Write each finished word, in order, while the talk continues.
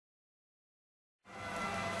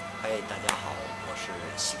大家好，我是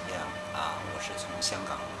邢亮我是从香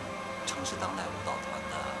港城市当代舞蹈团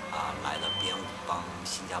的来的编舞，帮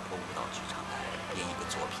新加坡舞蹈剧场来编一个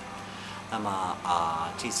作品。那么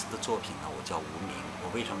这次的作品呢，我叫无名。我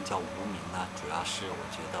为什么叫无名呢？主要是我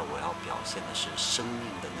觉得我要表现的是生命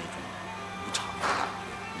的那种无常的感觉，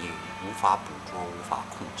你无法捕捉、无法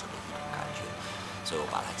控制的一种感觉，所以我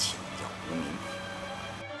把它起名叫无名。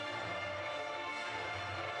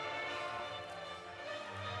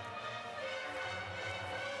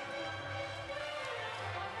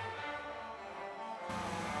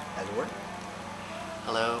Edward?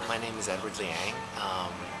 Hello, my name is Edward Liang.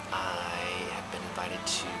 I have been invited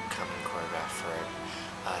to come and choreograph for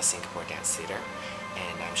Singapore Dance Theatre,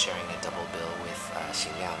 and I'm sharing a double bill with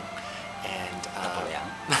Xing Liang. And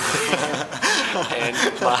and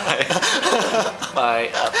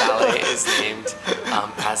my ballet is named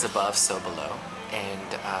As Above, So Below,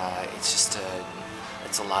 and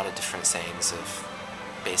it's a lot of different sayings of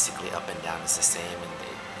basically up and down is the same, and it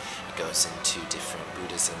goes into different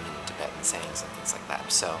Buddhism and Tibetan sayings and things like that.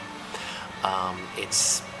 So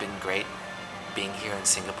it's been great being here in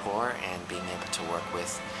Singapore and being able to work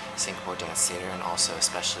with Singapore Dance Theatre, and also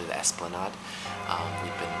especially the Esplanade.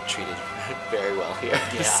 We've been treated very well here.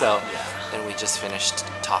 And we just finished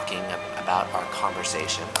talking about our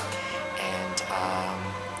conversation, and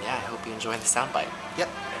I hope you enjoy the soundbite. Yep.